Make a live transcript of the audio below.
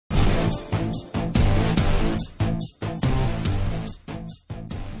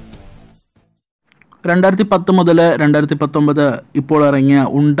2010 മുതൽ 2019 ഇപ്പോൾ ഇറങ്ങിയ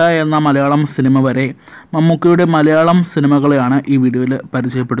ഉണ്ട എന്ന മലയാളം സിനിമ വരെ മമ്മൂക്കയുടെ മലയാളം സിനിമകളെയാണ് ഈ വീഡിയോയിൽ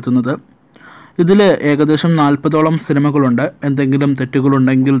പരിചയപ്പെടുത്തുന്നത്. ഇതിൽ ഏകദേശം 40ഓളം സിനിമകളുണ്ട്. എന്തെങ്കിലും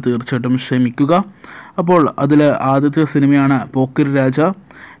തെറ്റുകളുണ്ടെങ്കിൽ തീർച്ചയായിട്ടും ക്ഷമിക്കുക. അപ്പോൾ അതിൽ ആദ്യത്തെ സിനിമയാണ് പോക്കിരിരാജ.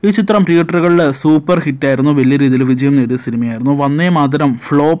 ഈ ചിത്രം തിയേറ്ററുകളിൽ സൂപ്പർ ഹിറ്റായിരുന്നു, വലിയ രീതിയിൽ വിജയം നേടിയ സിനിമയായിരുന്നു. വന്നേ മാതരം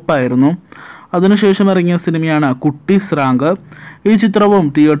ഫ്ലോപ്പായിരുന്നു. അതിനുശേഷം ഇറങ്ങിയ സിനിമയാണ് കുട്ടി സ്രാങ്ക്. ഈ ചിത്രവും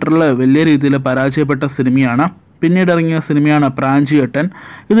തിയേറ്ററിൽ വലിയ രീതിയിൽ പരാജയപ്പെട്ട സിനിമയാണ്. പിന്നീട് ഇറങ്ങിയ സിനിമയാണ് പ്രാഞ്ചിയേട്ടൻ.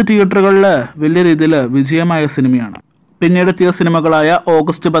 ഇത് തിയേറ്ററുകളിൽ വലിയ രീതിയിൽ വിജയമായ സിനിമയാണ്. പിന്നീടെത്തിയ സിനിമകളായ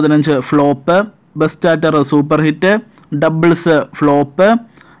August 15 flop, bus starter super hit, doubles flop,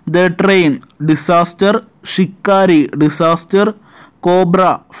 the train disaster, ഷിക്കാരി disaster, cobra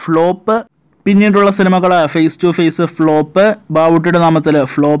flop. പിന്നീടുള്ള സിനിമകൾ ഫേസ് ടു ഫേസ് ഫ്ലോപ്പ്, ബാവുട്ടിയുടെ നാമത്തിൽ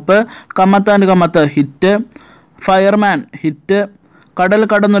flop, കമ്മത്താൻഡ് Kamath hit, fireman hit, കടൽ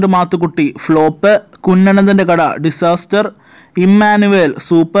കടന്നൊരു മാത്തുക്കുട്ടി ഫ്ലോപ്പ്, കുഞ്ഞനന്ദൻ്റെ കട ഡിസാസ്റ്റർ, ഇമ്മാനുവേൽ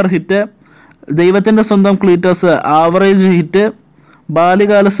സൂപ്പർ ഹിറ്റ്, ദൈവത്തിൻ്റെ സ്വന്തം ക്ലീറ്റസ് ആവറേജ് ഹിറ്റ്,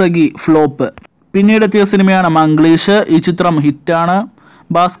 ബാല്യകാല സഖി ഫ്ലോപ്പ്. പിന്നീടെത്തിയ സിനിമയാണ് മംഗ്ലീഷ്. ഈ ചിത്രം ഹിറ്റാണ്.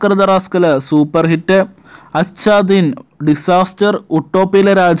 Bhaskar the rascal super hit, അച്ചാദിൻ disaster,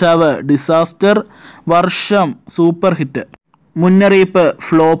 ഉട്ടോപ്പിയിലെ രാജാവ് ഡിസാസ്റ്റർ, വർഷം സൂപ്പർ ഹിറ്റ്, മുന്നറിയിപ്പ്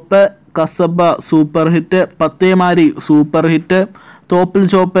ഫ്ലോപ്പ്, കസബ സൂപ്പർ ഹിറ്റ്, പത്തേമാരി super hit, Thoppil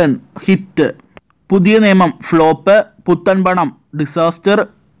chopan hit, പുതിയ നിയമം ഫ്ലോപ്പ്, പുത്തൻ പണം disaster,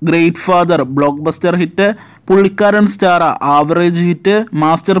 great father block buster hit, പുള്ളിക്കാരൻ star average hit,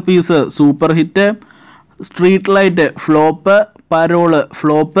 master piece super hit, street light flop, parole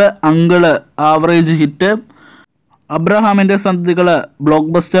flop, uncle average hit, അബ്രഹാമിൻ്റെ സന്തതികൾ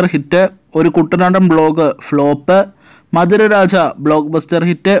block buster hit, ഒരു കുട്ടനാടൻ blog flop, Madhuraraja block buster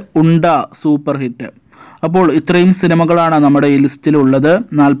hit, ഉണ്ട സൂപ്പർ ഹിറ്റ്. അപ്പോൾ ഇത്രയും സിനിമകളാണ് നമ്മുടെ ഈ ലിസ്റ്റിലുള്ളത്,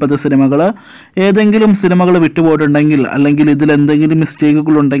 40 സിനിമകൾ. ഏതെങ്കിലും സിനിമകൾ വിട്ടുപോയിട്ടുണ്ടെങ്കിൽ അല്ലെങ്കിൽ ഇതിൽ എന്തെങ്കിലും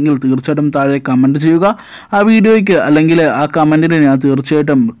മിസ്റ്റേക്കുകളുണ്ടെങ്കിൽ തീർച്ചയായിട്ടും താഴെ കമൻറ്റ് ചെയ്യുക. ആ വീഡിയോയ്ക്ക് അല്ലെങ്കിൽ ആ കമൻറ്റിന് ഞാൻ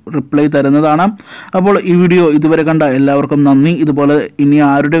തീർച്ചയായിട്ടും റിപ്ലൈ തരുന്നതാണ്. അപ്പോൾ ഈ വീഡിയോ ഇതുവരെ കണ്ട എല്ലാവർക്കും നന്ദി. ഇതുപോലെ ഇനി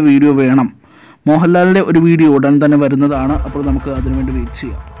ആരുടെ വീഡിയോ വേണം? മോഹൻലാലിൻ്റെ ഒരു വീഡിയോ ഉടൻ തന്നെ വരുന്നതാണ്. അപ്പോൾ നമുക്ക് അതിനുവേണ്ടി വെയിറ്റ്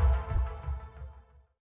ചെയ്യാം.